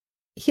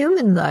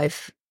human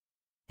life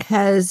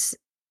has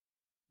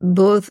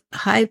both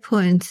high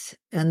points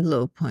and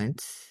low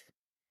points.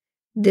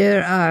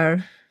 There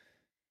are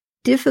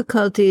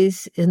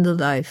difficulties in the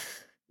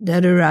life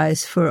that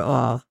arise for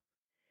all.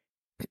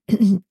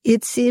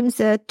 It seems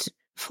that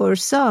for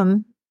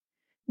some,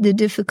 the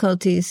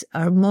difficulties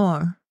are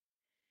more.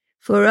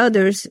 For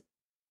others,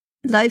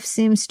 life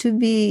seems to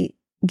be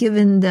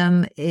giving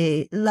them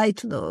a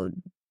light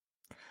load.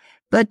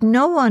 But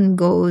no one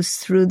goes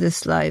through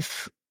this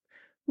life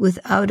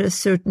without a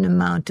certain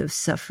amount of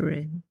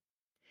suffering.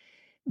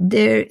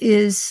 There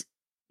is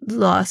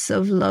loss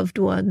of loved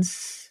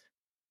ones,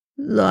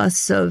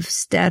 loss of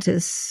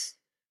status,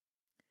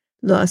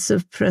 loss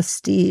of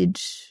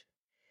prestige,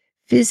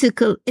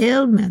 physical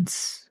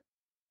ailments,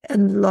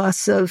 and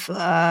loss of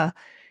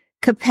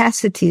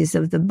capacities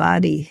of the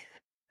body.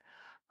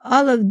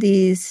 All of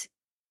these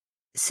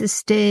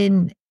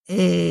sustain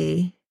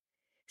a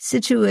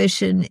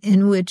situation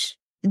in which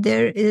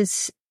there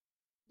is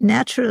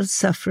natural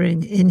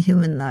suffering in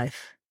human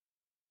life.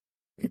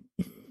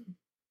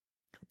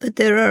 But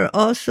there are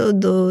also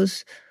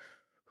those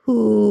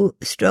who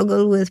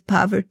struggle with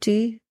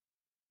poverty,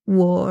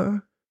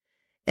 war,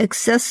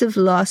 excessive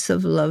loss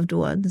of loved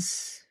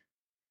ones,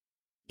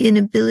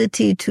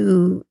 inability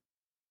to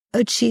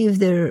achieve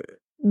their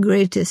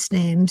greatest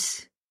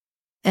aims,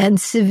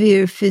 and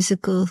severe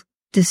physical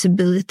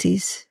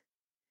disabilities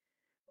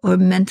or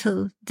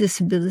mental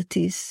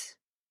disabilities.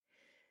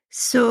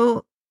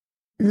 So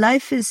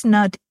life is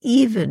not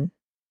even.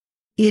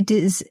 It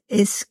is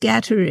a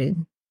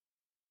scattering.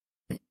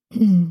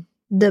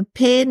 The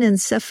pain and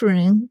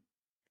suffering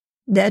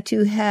that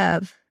you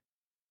have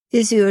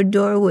is your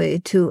doorway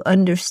to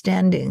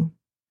understanding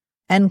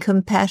and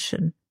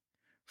compassion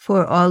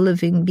for all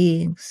living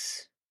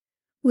beings.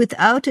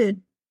 Without it,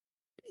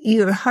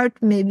 your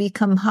heart may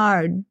become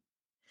hard.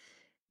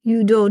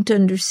 You don't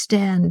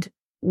understand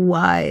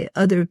why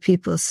other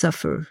people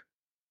suffer.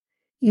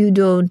 You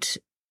don't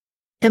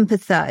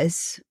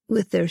empathize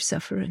with their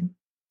suffering.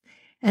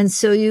 And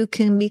so you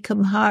can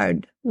become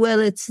hard. Well,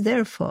 it's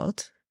their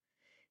fault.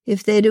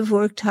 If they'd have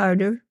worked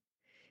harder,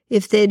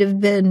 if they'd have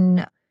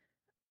been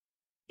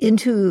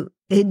into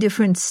a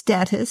different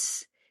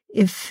status,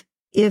 if,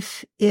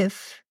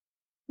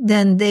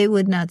 then they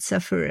would not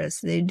suffer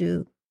as they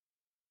do.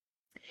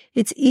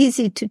 It's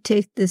easy to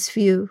take this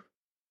view,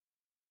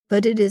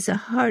 but it is a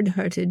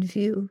hard-hearted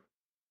view.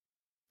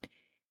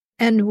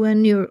 And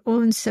when your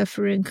own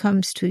suffering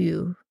comes to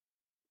you,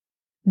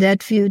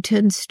 that view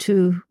tends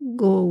to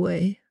go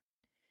away.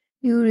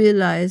 You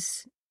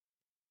realize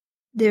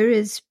there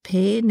is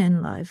pain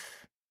in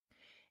life.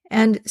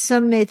 And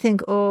some may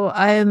think, oh,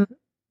 I am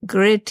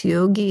great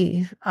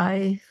yogi.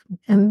 I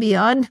am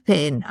beyond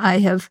pain. I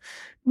have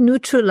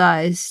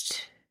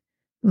neutralized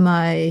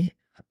my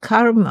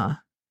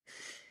karma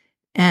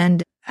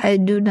and I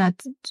do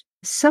not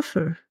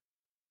suffer.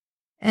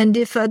 And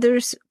if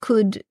others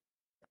could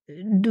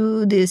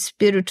do the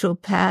spiritual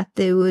path,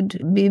 they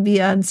would be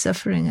beyond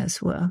suffering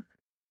as well.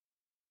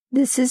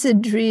 This is a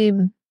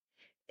dream,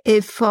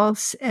 a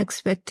false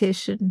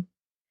expectation.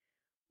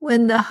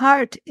 When the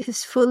heart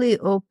is fully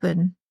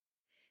open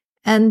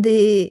and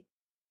the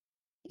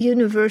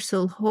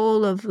universal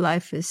whole of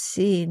life is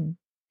seen,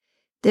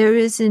 there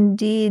is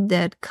indeed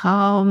that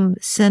calm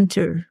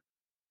center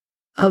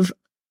of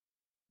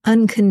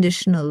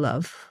unconditional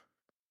love,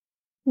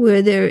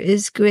 where there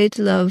is great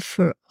love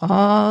for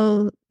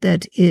all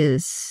that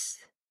is.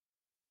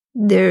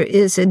 There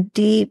is a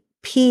deep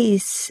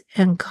peace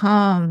and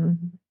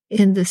calm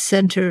in the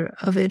center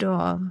of it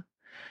all.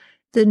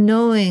 The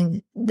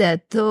knowing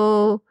that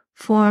though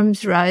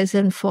forms rise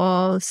and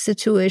fall,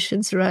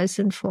 situations rise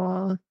and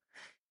fall,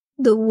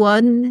 the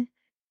one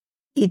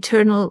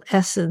eternal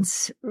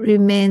essence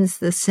remains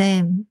the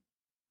same.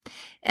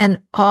 And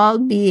all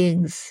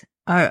beings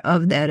are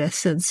of that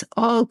essence.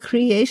 All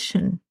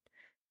creation,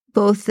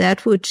 both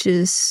that which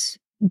is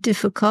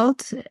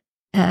difficult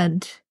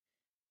and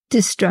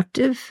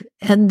destructive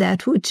and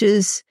that which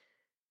is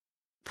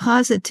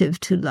positive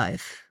to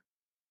life,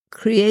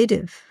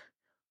 creative,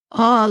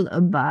 all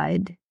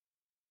abide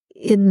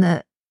in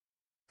the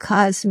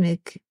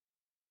cosmic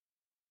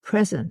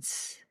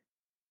presence,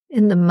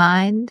 in the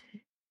mind,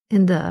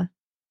 in the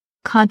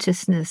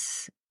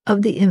consciousness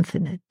of the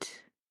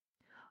infinite.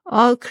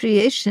 All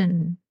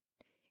creation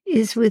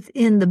is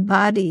within the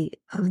body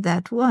of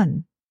that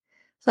one,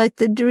 like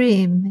the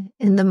dream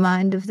in the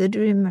mind of the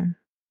dreamer.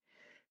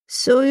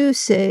 So you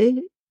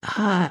say,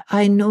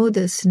 I know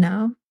this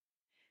now,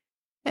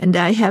 and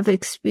I have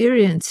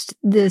experienced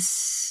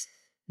this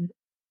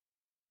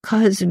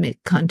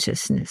cosmic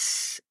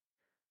consciousness.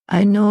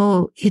 I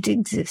know it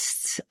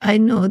exists. I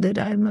know that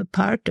I'm a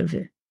part of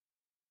it.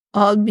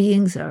 All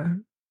beings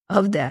are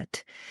of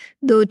that.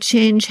 Though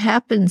change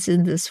happens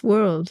in this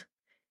world,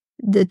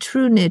 the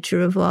true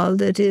nature of all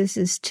that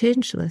is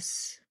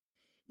changeless.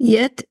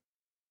 Yet,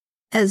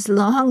 as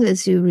long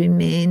as you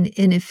remain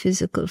in a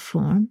physical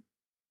form,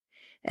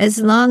 as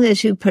long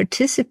as you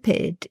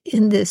participate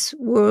in this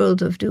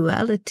world of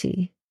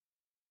duality,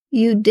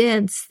 you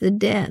dance the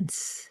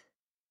dance.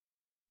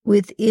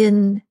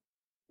 within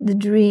the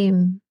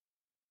dream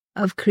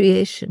of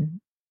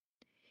creation.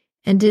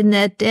 And in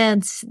that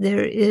dance,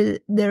 there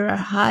are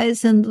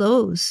highs and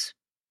lows,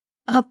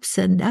 ups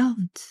and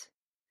downs,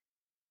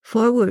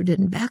 forward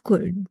and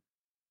backward.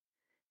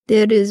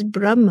 There is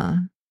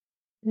Brahma,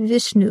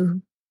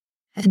 Vishnu,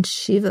 and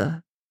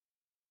Shiva,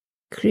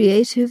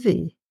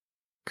 creativity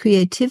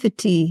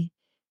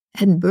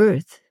and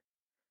birth,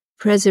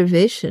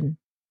 preservation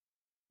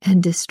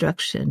and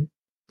destruction,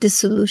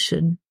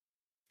 dissolution.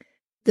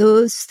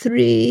 Those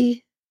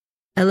three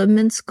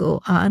elements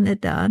go on,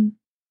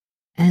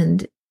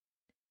 and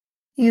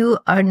you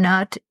are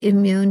not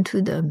immune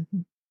to them.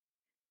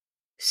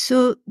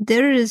 So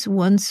there is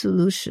one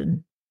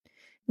solution,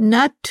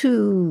 not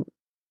to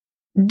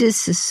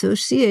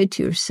disassociate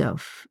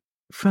yourself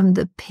from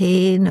the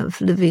pain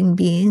of living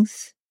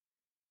beings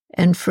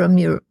and from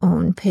your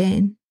own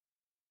pain.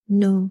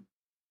 No,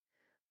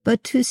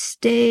 but to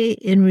stay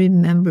in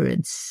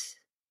remembrance,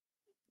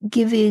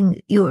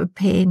 giving your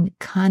pain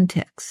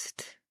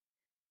context,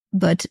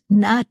 but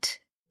not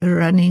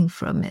running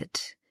from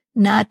it,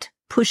 not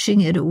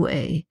pushing it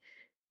away,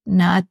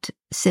 not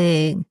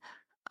saying,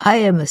 I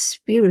am a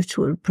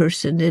spiritual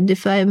person, and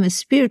if I am a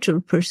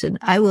spiritual person,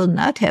 I will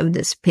not have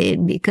this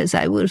pain because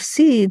I will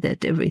see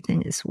that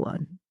everything is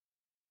one.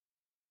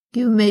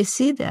 You may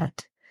see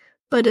that,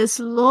 but as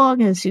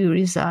long as you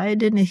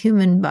reside in a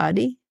human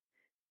body,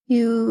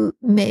 your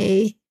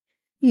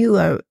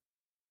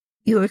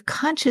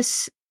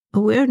conscious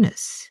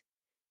awareness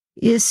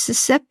is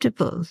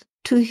susceptible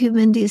to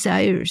human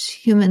desires,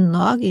 human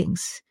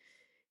longings,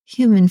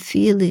 human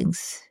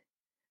feelings,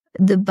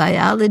 the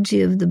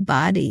biology of the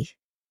body.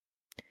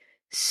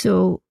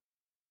 So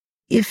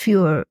if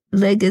your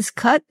leg is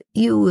cut,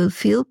 you will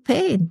feel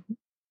pain.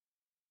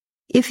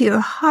 If your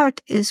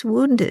heart is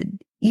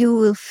wounded, you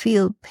will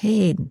feel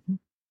pain.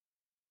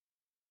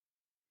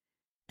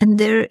 And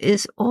there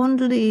is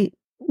only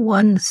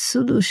one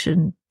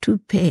solution to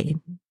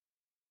pain.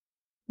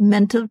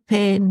 Mental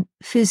pain,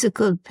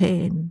 physical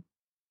pain,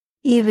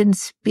 even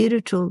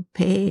spiritual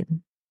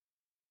pain.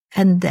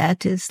 And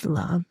that is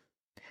love.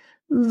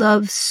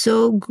 Love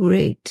so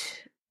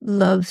great,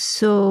 love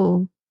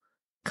so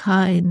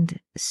kind,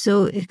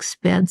 so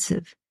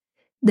expansive,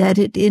 that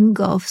it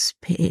engulfs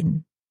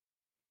pain,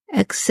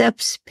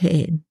 accepts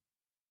pain,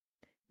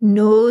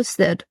 knows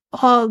that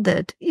all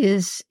that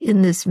is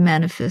in this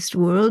manifest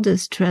world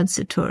is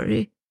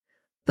transitory,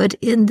 but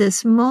in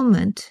this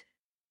moment,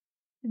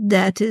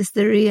 that is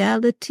the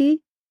reality,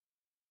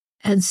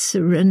 and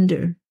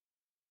surrender,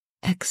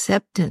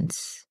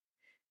 acceptance,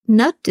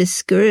 not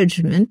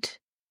discouragement,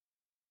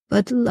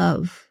 but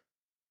love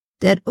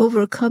that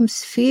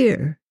overcomes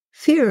fear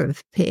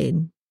of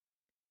pain,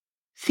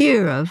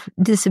 fear of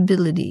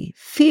disability,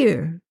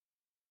 fear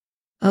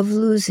of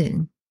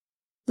losing,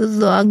 the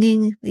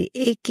longing, the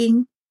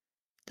aching,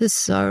 the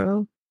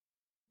sorrow.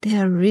 They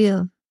are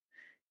real.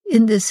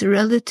 In this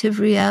relative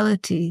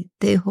reality,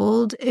 they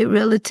hold a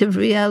relative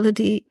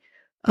reality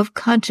of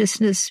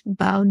consciousness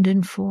bound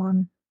in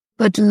form.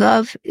 But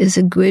love is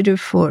a greater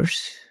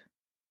force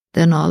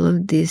than all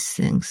of these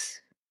things.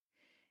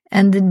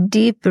 And the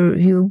deeper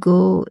you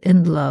go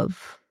in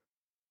love,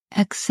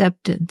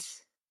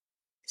 acceptance,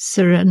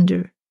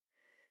 surrender,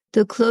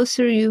 the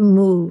closer you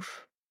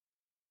move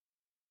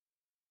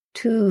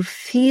to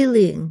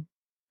feeling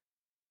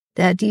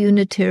that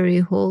unitary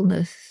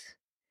wholeness,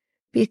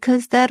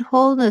 because that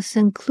wholeness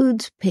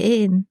includes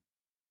pain,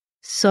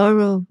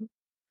 sorrow,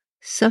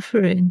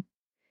 suffering,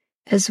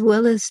 as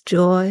well as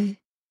joy,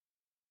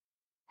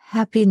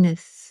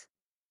 happiness,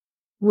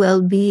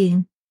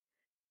 well-being.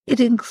 It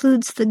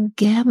includes the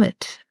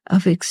gamut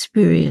of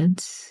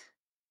experience.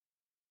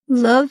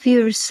 Love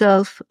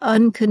yourself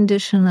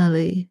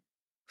unconditionally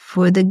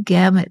for the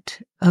gamut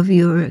of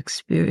your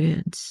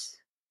experience.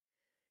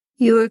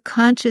 Your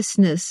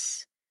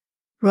consciousness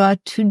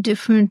brought to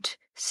different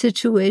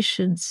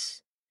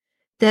situations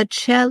that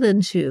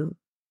challenge you,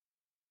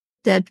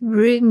 that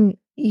bring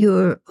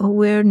your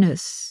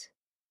awareness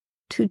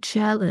to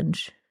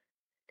challenge.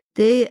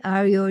 They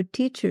are your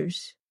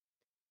teachers.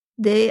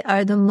 They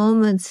are the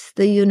moments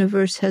the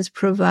universe has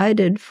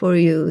provided for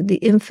you, the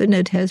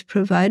infinite has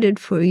provided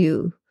for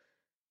you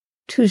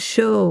to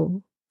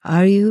show,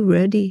 are you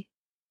ready?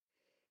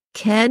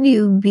 Can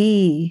you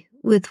be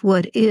with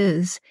what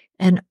is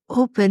and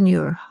open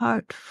your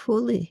heart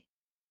fully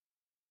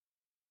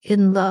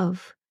in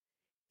love?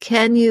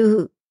 Can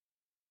you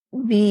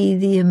be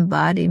the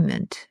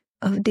embodiment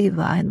of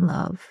divine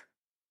love,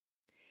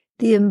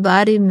 the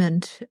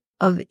embodiment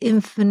of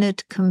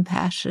infinite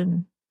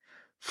compassion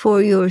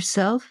for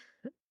yourself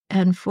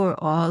and for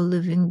all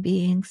living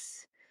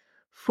beings,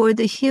 for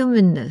the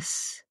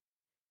humanness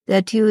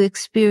that you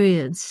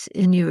experience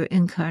in your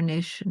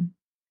incarnation,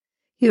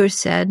 your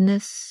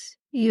sadness,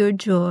 your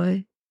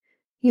joy,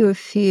 your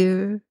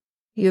fear,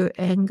 your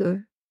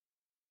anger,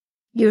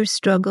 your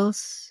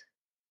struggles,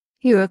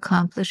 your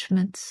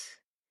accomplishments.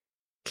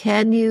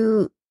 Can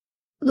you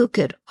look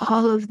at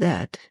all of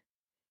that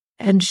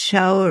and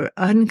shower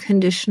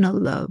unconditional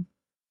love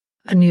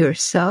on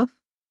yourself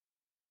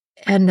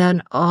and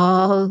on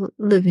all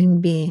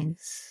living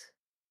beings.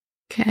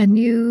 Can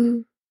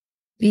you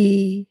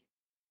be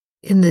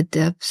in the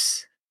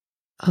depths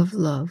of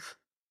love?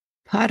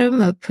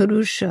 Parama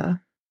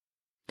Purusha,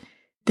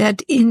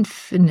 that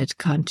infinite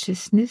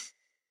consciousness,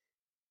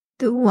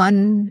 the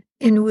one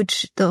in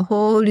which the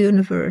whole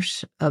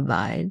universe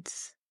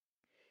abides,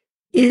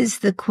 is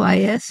the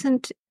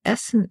quiescent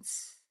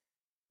essence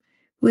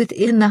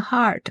within the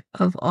heart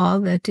of all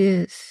that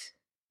is.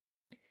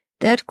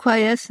 That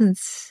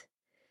quiescence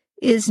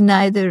is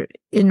neither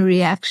in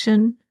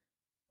reaction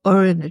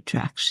or in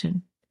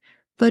attraction,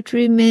 but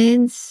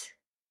remains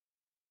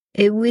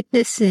a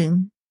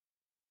witnessing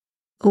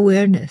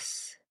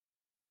awareness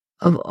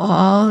of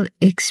all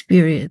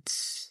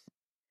experience.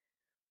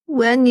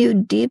 When you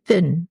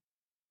deepen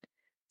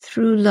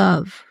through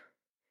love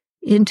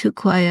into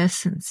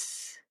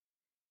quiescence,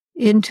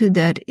 into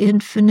that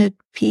infinite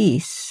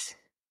peace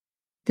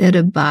that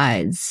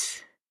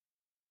abides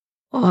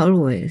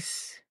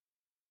always,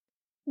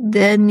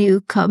 then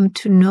you come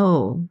to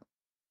know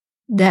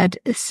that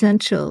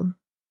essential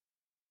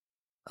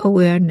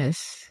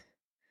awareness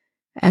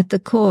at the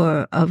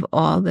core of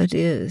all that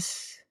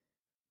is.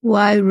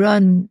 Why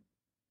run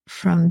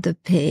from the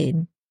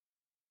pain?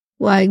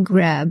 Why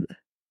grab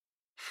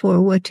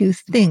for what you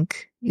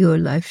think your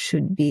life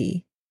should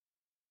be?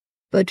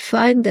 But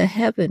find the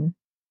heaven,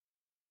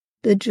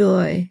 the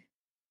joy,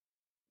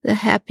 the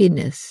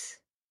happiness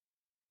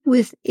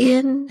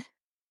within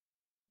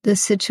the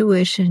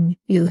situation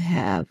you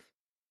have,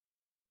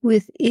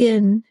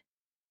 within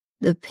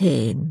the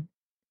pain,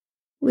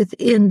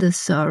 within the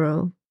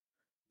sorrow,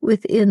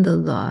 within the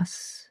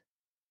loss.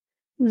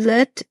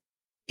 Let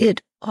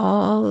it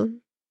all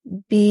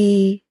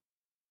be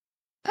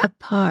a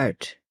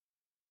part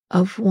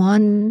of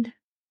one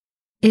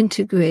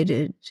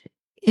integrated,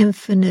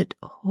 infinite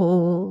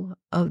whole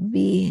of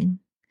being.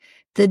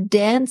 The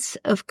dance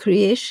of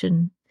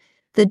creation,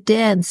 the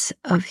dance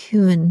of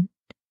human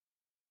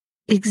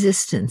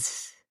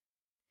existence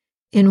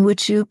in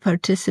which you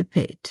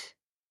participate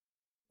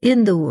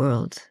in the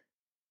world,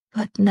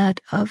 but not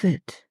of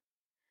it.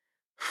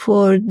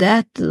 For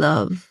that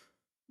love,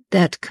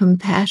 that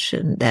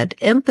compassion, that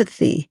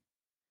empathy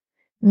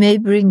may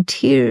bring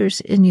tears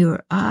in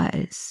your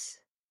eyes,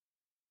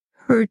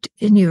 hurt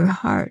in your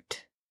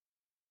heart,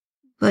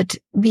 but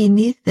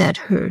beneath that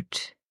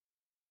hurt,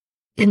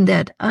 in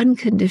that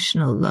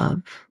unconditional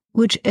love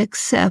which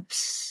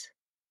accepts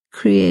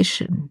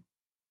creation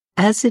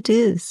as it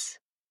is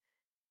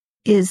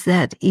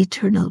that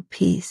eternal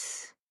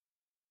peace,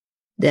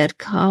 that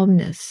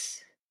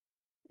calmness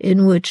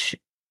in which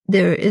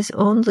there is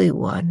only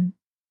one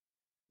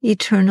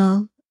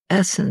eternal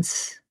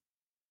essence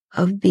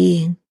of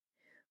being.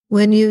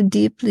 When you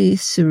deeply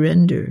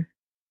surrender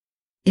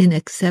in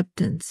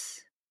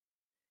acceptance,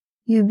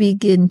 you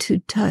begin to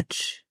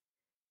touch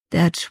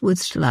that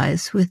which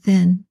lies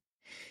within.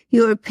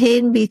 Your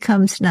pain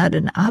becomes not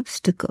an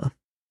obstacle,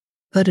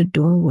 but a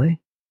doorway,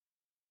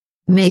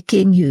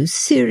 making you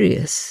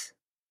serious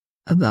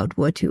about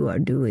what you are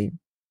doing,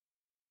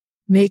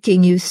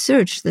 making you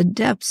search the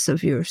depths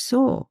of your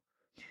soul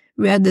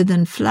rather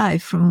than fly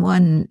from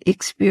one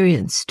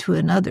experience to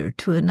another,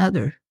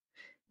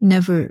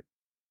 never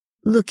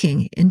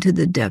looking into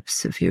the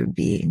depths of your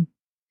being.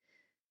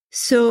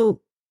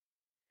 So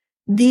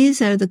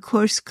these are the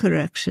course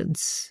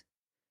corrections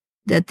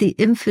that the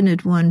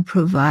Infinite One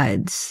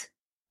provides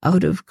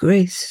out of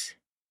grace.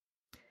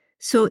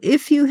 So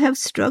if you have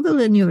struggle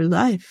in your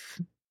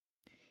life,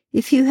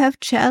 if you have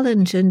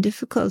challenge and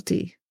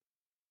difficulty,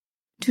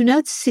 do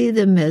not see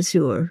them as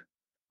your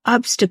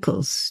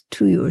obstacles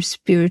to your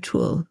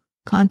spiritual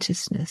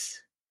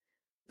consciousness,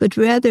 but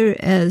rather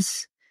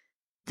as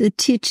the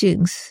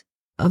teachings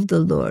of the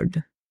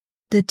Lord,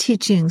 the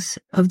teachings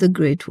of the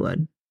Great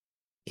One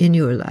in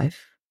your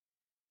life,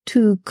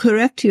 to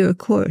correct your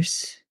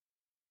course,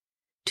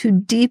 to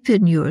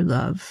deepen your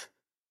love,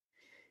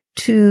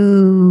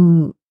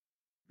 to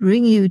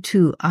bring you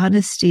to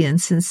honesty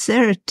and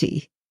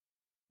sincerity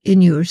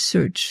in your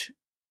search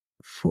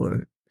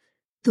for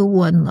the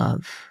one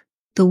love,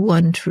 the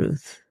one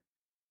truth,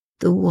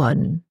 the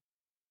one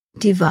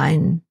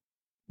divine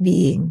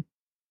being,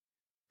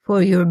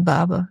 for your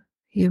Baba,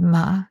 your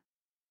Ma.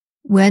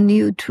 When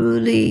you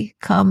truly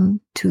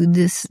come to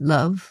this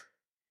love,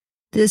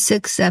 this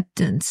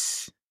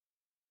acceptance,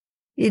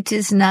 it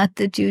is not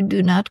that you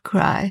do not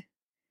cry.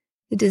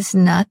 It is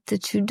not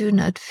that you do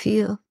not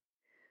feel,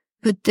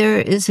 but there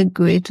is a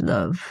great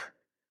love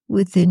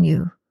within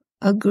you,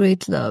 a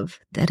great love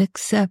that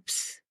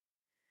accepts.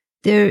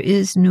 There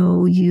is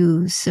no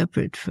you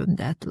separate from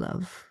that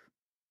love,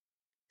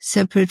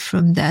 separate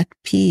from that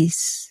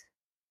peace,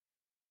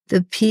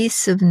 the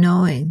peace of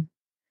knowing,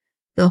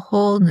 the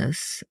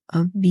wholeness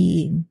of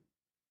being.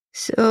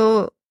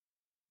 So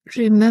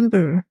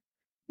remember,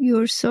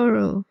 your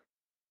sorrow,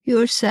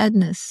 your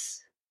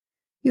sadness,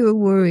 your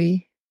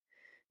worry,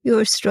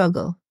 your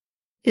struggle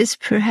is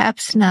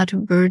perhaps not a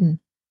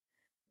burden,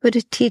 but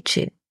a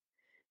teaching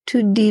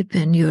to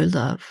deepen your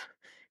love,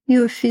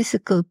 your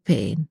physical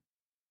pain.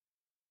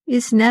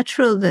 It's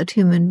natural that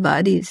human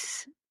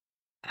bodies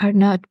are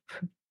not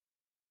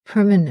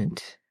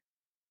permanent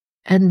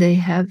and they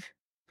have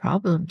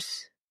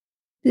problems.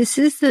 This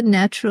is the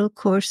natural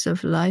course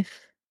of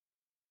life,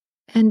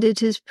 and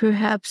it is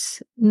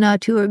perhaps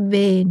not your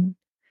bane,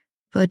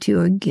 but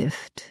your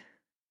gift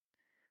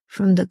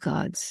from the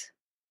gods.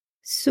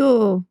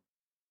 So,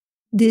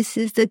 this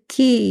is the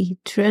key.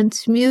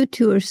 Transmute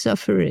your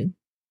suffering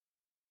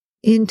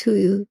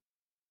into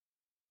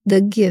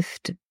the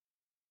gift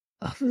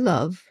of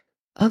love,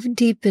 of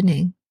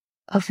deepening,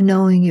 of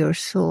knowing your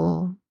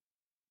soul.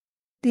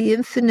 The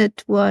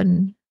Infinite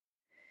One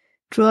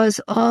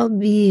draws all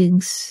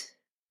beings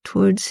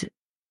towards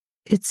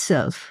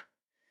itself,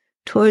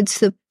 towards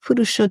the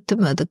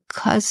Purushottama, the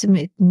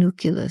cosmic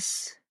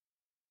nucleus.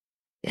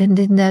 And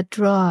in that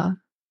draw,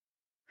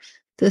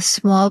 the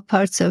small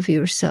parts of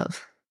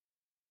yourself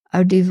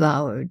are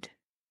devoured,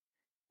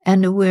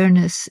 and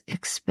awareness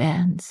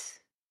expands.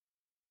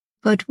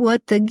 But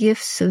what the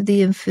gifts of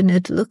the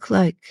infinite look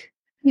like,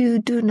 you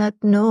do not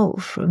know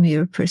from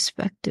your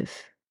perspective.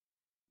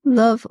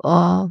 Love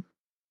all,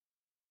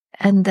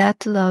 and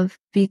that love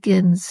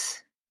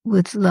begins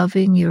with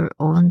loving your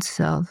own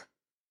self,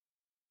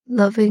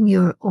 loving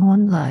your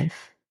own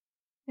life,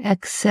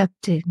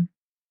 accepting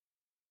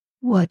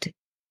what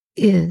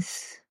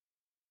is,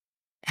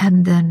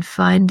 and then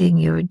finding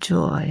your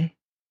joy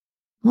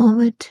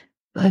moment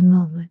by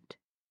moment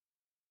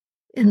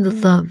in the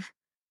love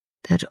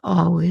that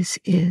always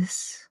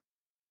is.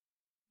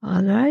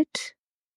 All right?